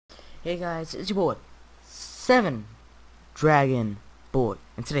Hey guys, it's your boy, 7 Dragon Boy,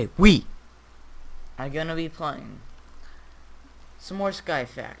 and today we are gonna be playing some more Sky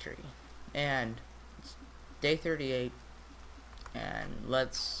Factory, and it's day 38, and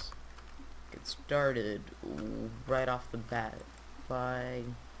let's get started right off the bat by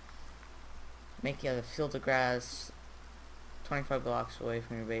making a field of grass 25 blocks away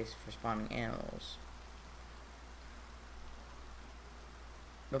from your base for spawning animals.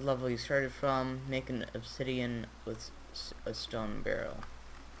 The level you started from, make an obsidian with a stone barrel.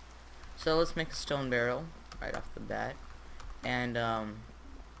 So let's make a stone barrel right off the bat, and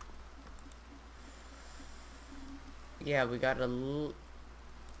yeah, we got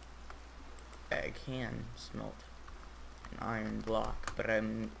I can smelt an iron block, but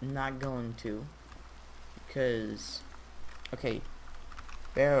I'm not going to, because okay,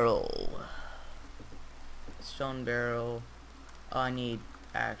 barrel, stone barrel. I need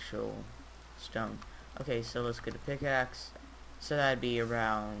actual stone. Okay, so let's get a pickaxe. So that'd be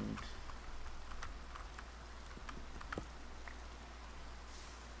around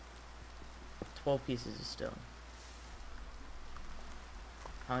 12 pieces of stone.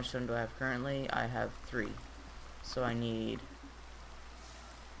 How much stone do I have currently? I have 3. So I need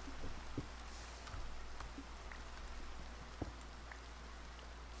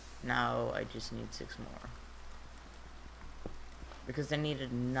now I just need 6 more. Because I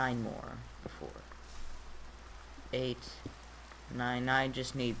needed 9 more before. 8, 9. I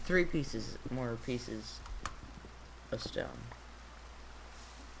just need 3 more pieces of stone.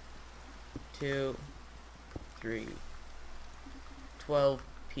 2, 3. 12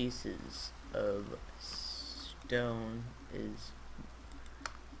 pieces of stone is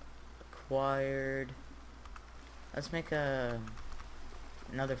acquired. Let's make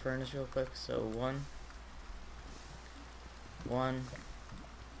another furnace real quick. So 1,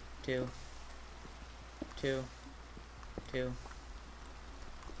 2, 2, 2,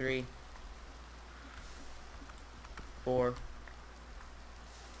 3, 4,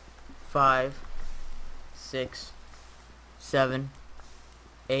 5, 6, 7,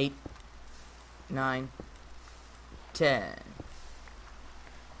 8, 9, 10.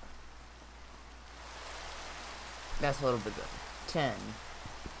 That's a little bit good. 10.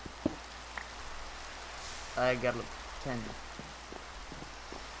 I got 10.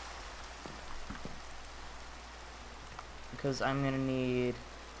 Because I'm gonna need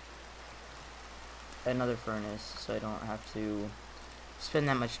another furnace, so I don't have to spend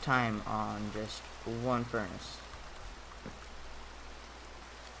that much time on just one furnace.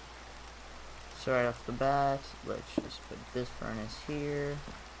 So right off the bat, let's just put this furnace here.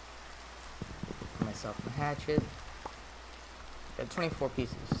 Put myself a hatchet. Got 24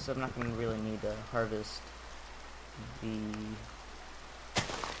 pieces, so I'm not gonna really need to harvest the.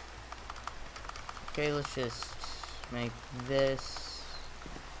 Okay, let's just make this.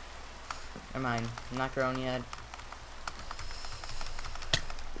 Never mind, I'm not grown yet.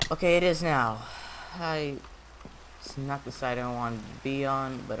 Okay, it is now. It's not the side I wanted to be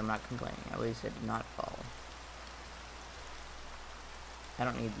on, but I'm not complaining. At least it did not fall. I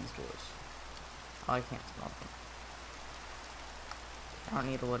don't need these doors. Oh, I can't smelt them. I don't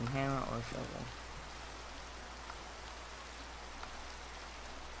need a wooden hammer or a shovel.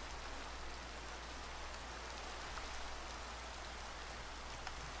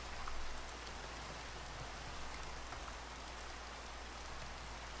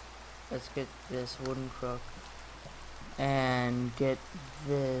 Let's get this wooden crook and get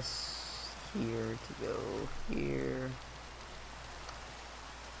this here to go here.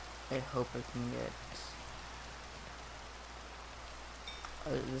 I hope I can get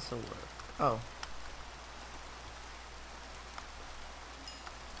this will work. Oh,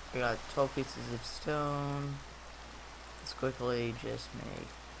 I got 12 pieces of stone. Let's quickly just make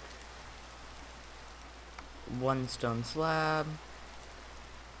 1 stone slab.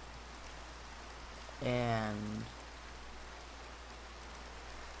 And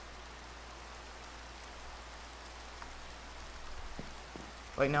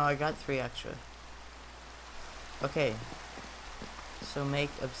wait, no, I got 3 extra. Okay, so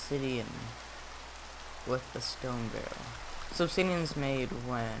make obsidian with the stone barrel. So obsidian's made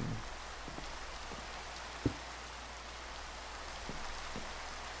when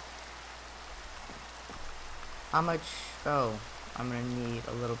how much? Oh, I'm gonna need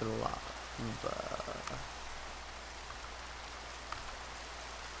a little bit of lava.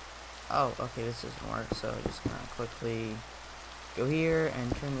 Oh, okay, this doesn't work, so I'm just gonna quickly go here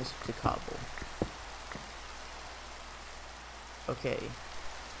and turn this to cobble. Okay.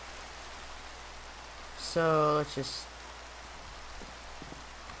 So let's just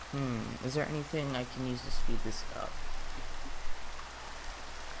Is there anything I can use to speed this up?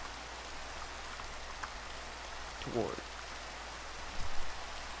 Toward.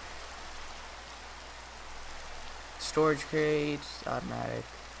 Storage crate, automatic.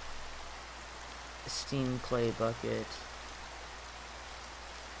 Steam clay bucket.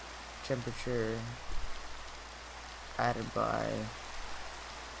 Temperature. Added by.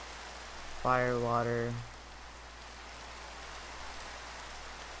 Fire water.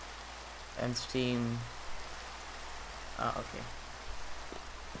 And steam. Okay.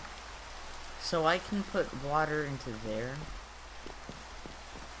 So I can put water into there.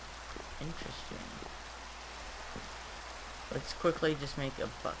 Interesting. Let's quickly just make a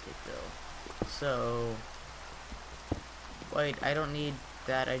bucket though. So, wait, I don't need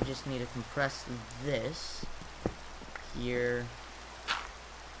that, I just need to compress this. Here.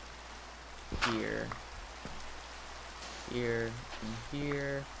 Here. Here. And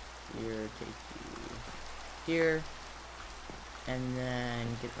here. Here, take you here, and then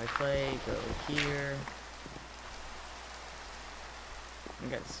get my clay, go here. I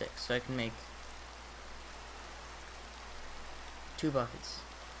got 6, so I can make 2 buckets.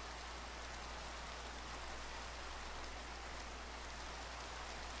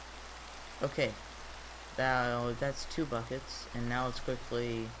 Okay, now that's 2 buckets, and now let's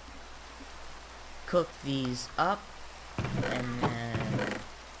quickly cook these up, and then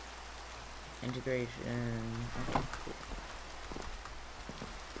integration. Okay, cool.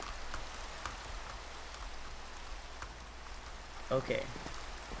 Okay.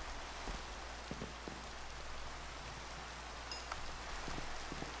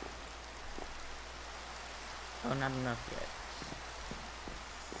 Oh, not enough yet.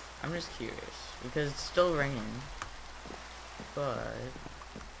 I'm just curious because it's still raining, but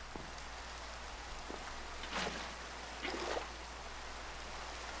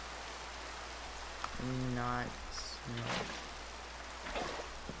not snow.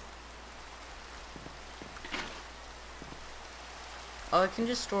 Oh, I can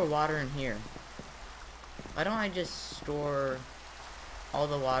just store water in here. Why don't I just store all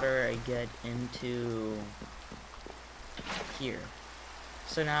the water I get into here?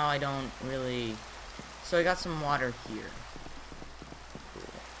 So now I don't really... So I got some water here. Cool.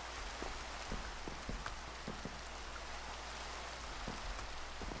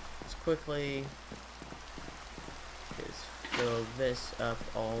 Let's quickly just fill this up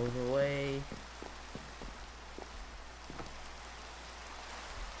all the way.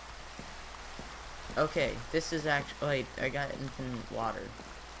 Okay, this is actually... Wait, I got infinite water.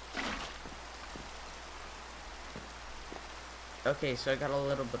 Okay, so I got a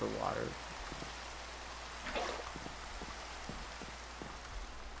little bit of water.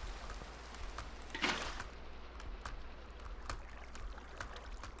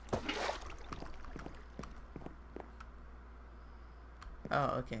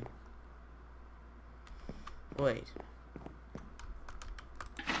 Oh, okay. Wait.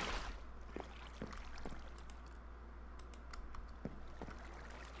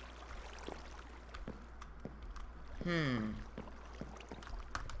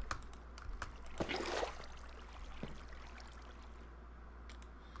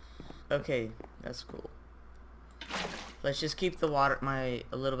 Okay, that's cool. Let's just keep the water, a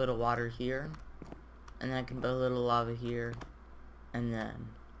little bit of water here, and then I can put a little lava here, and then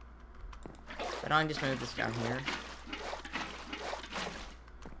why don't I just move this down here?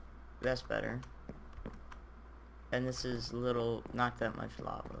 That's better. And this is little, not that much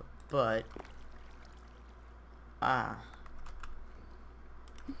lava, but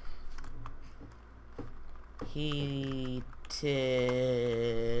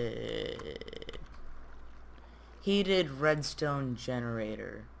heated redstone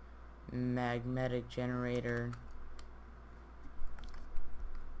generator, magnetic generator.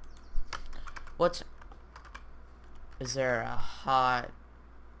 Is there a hot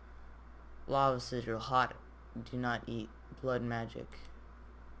lava sigil? Hot, do not eat, blood magic,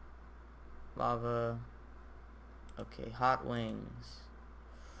 lava. Okay, hot wings.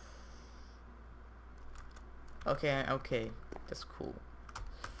 Okay, okay, that's cool.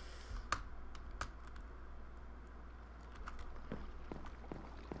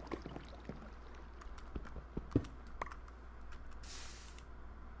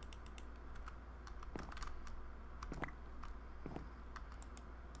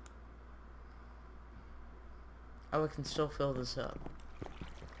 Oh, I can still fill this up.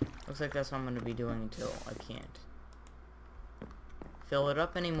 Looks like that's what I'm going to be doing until I can't fill it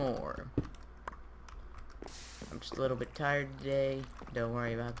up anymore. I'm just a little bit tired today. Don't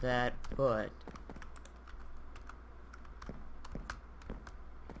worry about that, but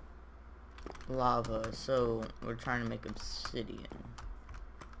lava, so we're trying to make obsidian.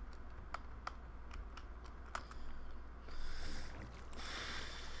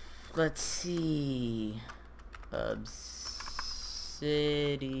 Let's see. Obsidian.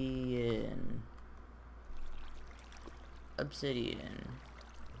 Obsidian.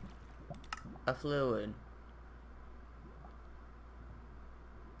 A fluid.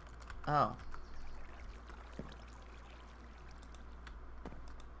 Oh.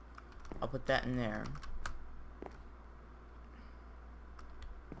 I'll put that in there.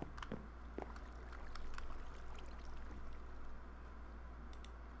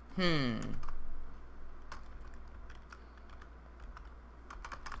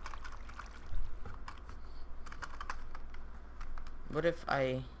 What if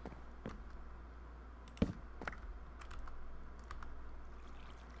I...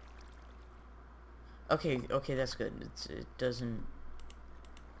 Okay, that's good. It doesn't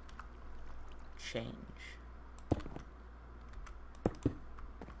change.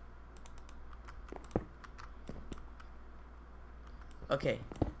 Okay,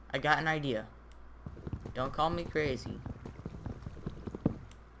 I got an idea. Don't call me crazy.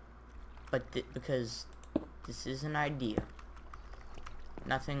 But because this is an idea.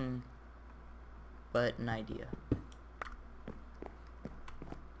 Nothing but an idea.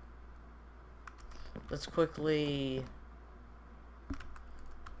 Let's quickly,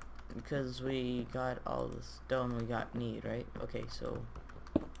 because we got all the stone we need, right? Okay, so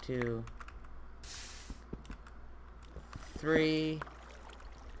 2, 3,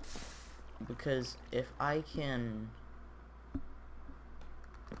 because if I can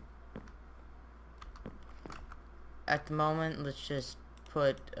at the moment, let's just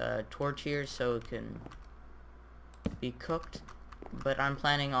put a torch here so it can be cooked, but I'm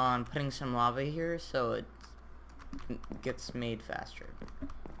planning on putting some lava here so it gets made faster.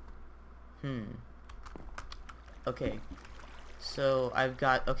 Okay, so I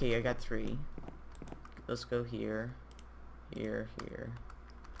got 3. Let's go here, here.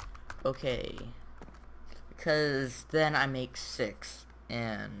 Okay, because then I make 6,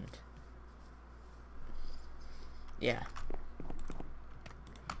 and yeah.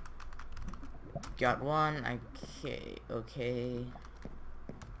 Got 1, okay.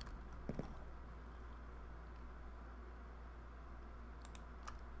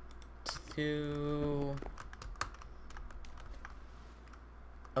 2.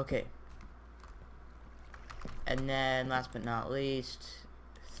 Okay. And then, last but not least,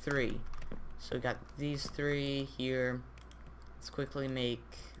 3. So we got these 3 here. Let's quickly make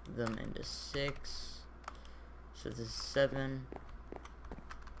them into 6. So this is 7.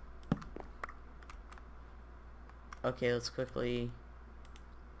 Okay, let's quickly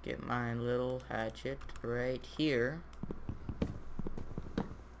get my little hatchet right here.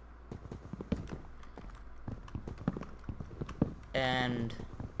 And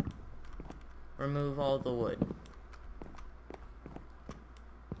remove all the wood.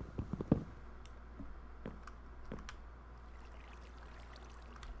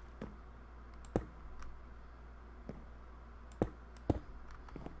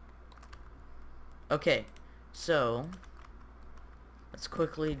 Okay, so let's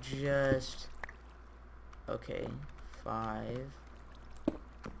quickly just, okay, 5.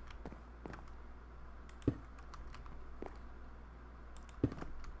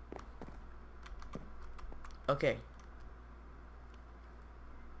 Okay.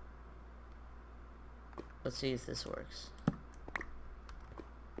 Let's see if this works.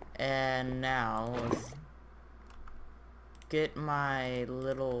 And now, let's get my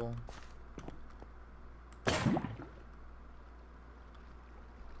little...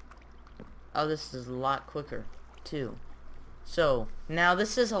 Oh, this is a lot quicker, too. So, now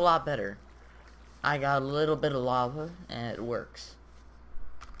this is a lot better. I got a little bit of lava, and it works.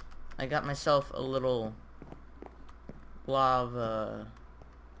 I got myself a little lava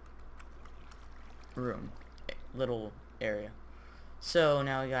room, little area. So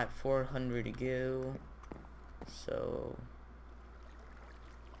now we got 400 to go. So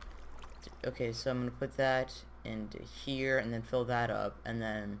okay, so I'm gonna put that into here and then fill that up and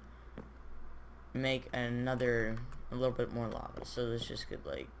then make a little bit more lava. So let's just get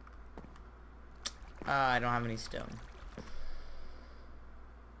like I don't have any stone.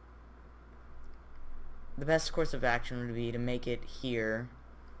 The best course of action would be to make it here,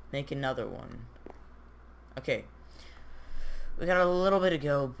 make another one. Okay, we got a little bit to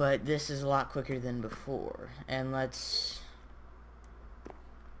go, but this is a lot quicker than before. And let's,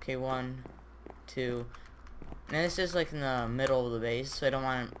 okay, 1, 2, and this is like in the middle of the base, so I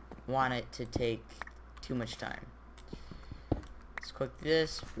don't want it to take too much time. Let's cook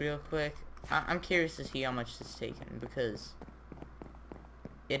this real quick. I'm curious to see how much it's taken, because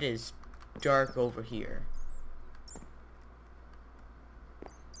it is dark over here.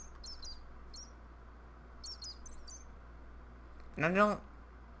 And I don't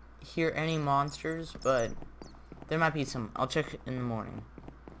hear any monsters, but there might be some. I'll check in the morning.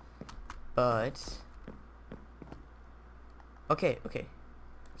 But okay.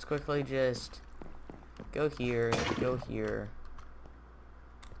 Let's quickly just go here, go here.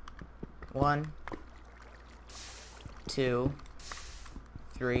 1, 2,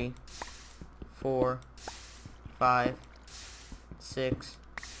 3, 4, 5, 6,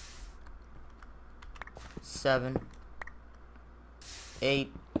 7,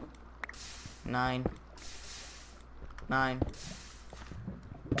 8, 9.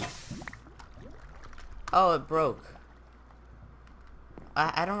 Oh, it broke.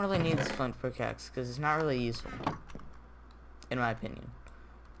 I don't really need this flint pickaxe because it's not really useful, in my opinion.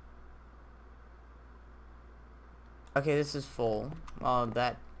 Okay, this is full.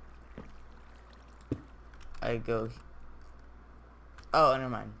 That I go. Oh, never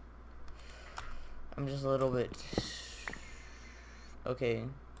mind. I'm just a little bit. Okay,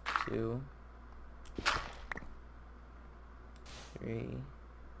 2, 3.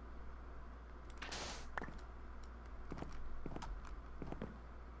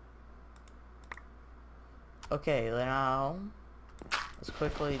 Okay, now let's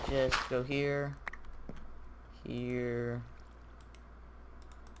quickly just go here, here,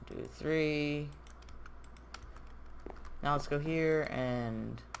 do 3. Now let's go here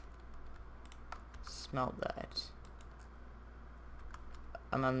and smelt that.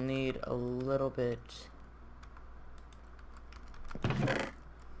 I'm gonna need a little bit.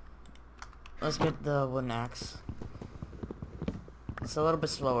 Let's get the wooden axe. It's a little bit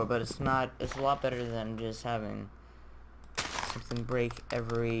slower, but it's not. It's a lot better than just having something break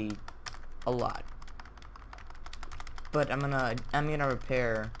a lot. But I'm gonna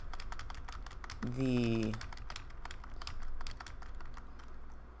repair the.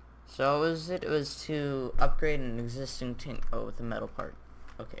 So it was to upgrade an existing tin. Oh, with the metal part.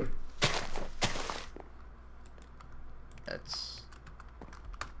 Okay. That's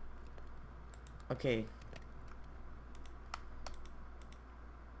okay.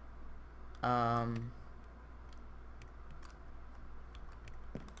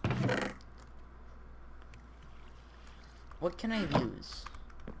 What can I use?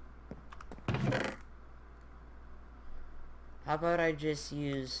 How about I just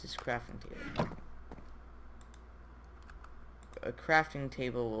use this crafting table? A crafting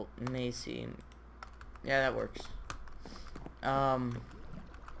table may seem... Yeah, that works.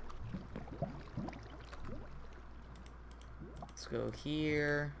 Let's go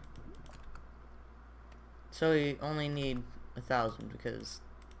here. So you only need 1,000 because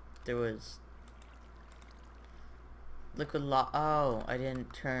there was liquid oh, I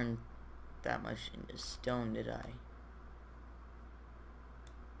didn't turn that much into stone, did I?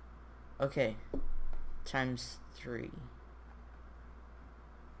 Okay, times 3.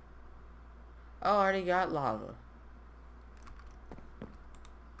 Oh, I already got lava.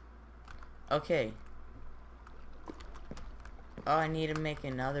 Okay. Oh, I need to make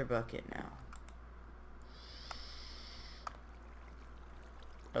another bucket now.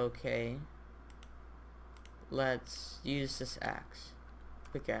 Okay. Let's use this axe.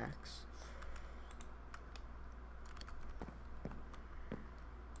 Pickaxe.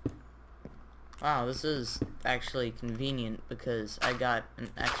 Wow, this is actually convenient because I got an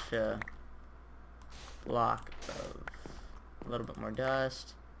extra block of a little bit more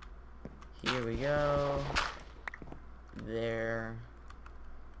dust. Here we go. There.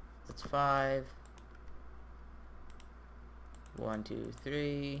 That's 5. 1, 2,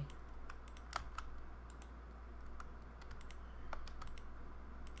 3.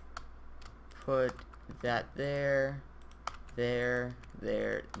 Put that there. There.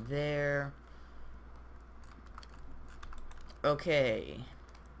 Okay.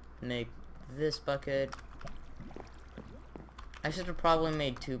 Make this bucket. I should have probably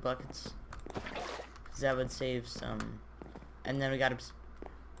made 2 buckets, because that would save some. And then we gotta...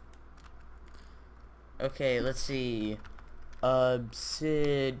 Okay, let's see.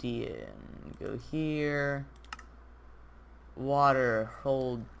 Obsidian. Go here. Water.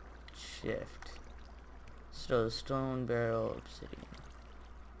 Hold shift. So stone barrel obsidian.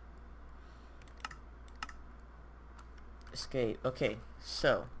 Escape. Okay,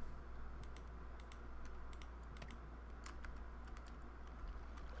 so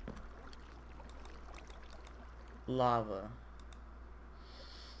lava.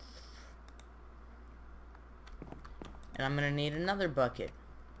 And I'm gonna need another bucket.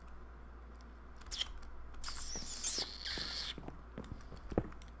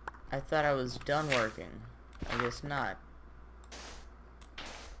 I thought I was done working. I guess not.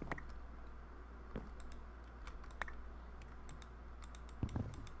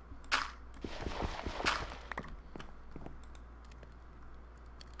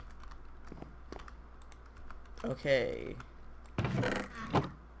 Okay.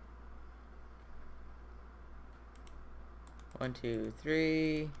 One, two,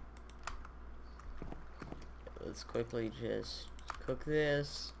 three. Let's quickly just cook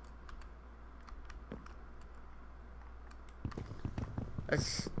this.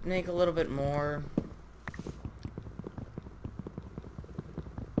 Let's make a little bit more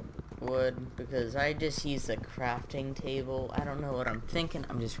wood because I just used a crafting table. I don't know what I'm thinking.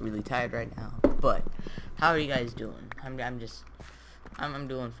 I'm just really tired right now. But how are you guys doing? I'm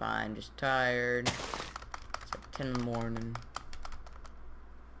doing fine. Just tired. It's like 10 in the morning.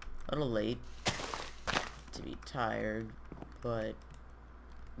 A little late to be tired, but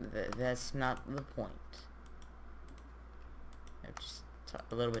that's not the point. I'm just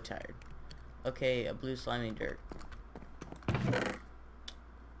a little bit tired. Okay, a blue slimy dirt.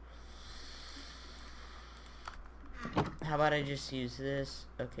 How about I just use this?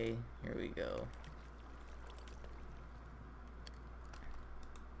 Okay, here we go.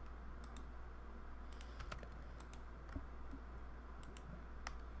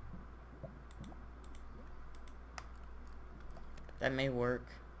 That may work.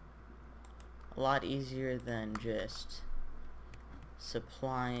 A lot easier than just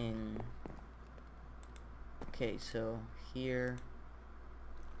supplying. Okay, so here.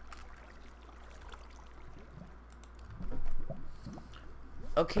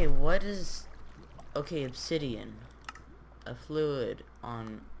 Okay, what is... Okay, obsidian. A fluid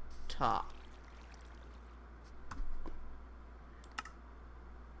on top.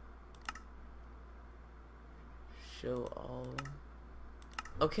 Show all.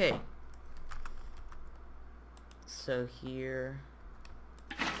 Okay. So here.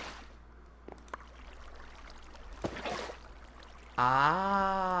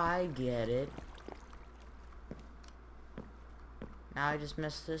 Ah, I get it. Now I just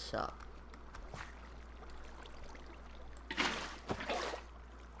messed this up.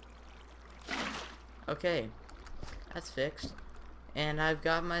 Okay. That's fixed. And I've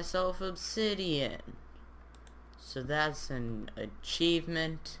got myself obsidian. So that's an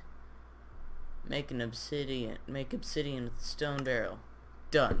achievement. Make obsidian with a stone barrel.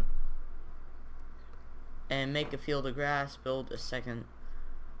 Done. And make a field of grass, build a second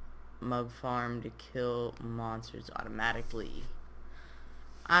mug farm to kill monsters automatically.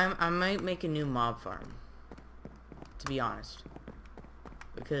 I might make a new mob farm, to be honest,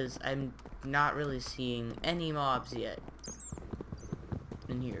 because I'm not really seeing any mobs yet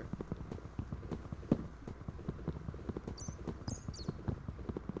in here.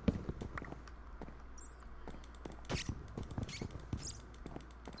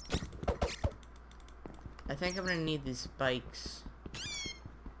 I think I'm gonna need these spikes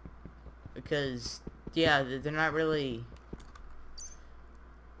because, yeah, they're not really.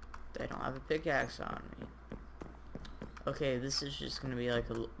 They don't have a pickaxe on me. Okay, this is just gonna be like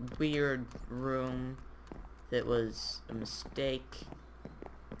a weird room that was a mistake.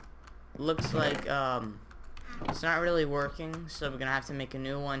 Looks like it's not really working, so we're gonna have to make a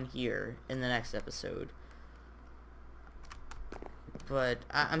new one here in the next episode. But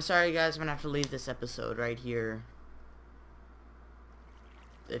I'm sorry guys, I'm gonna have to leave this episode right here.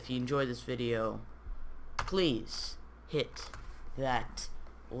 If you enjoyed this video, please hit that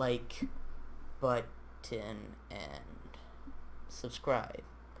like button and subscribe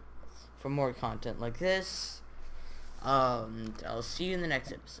for more content like this. I'll see you in the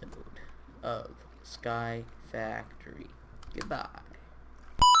next episode of Sky Factory. Goodbye.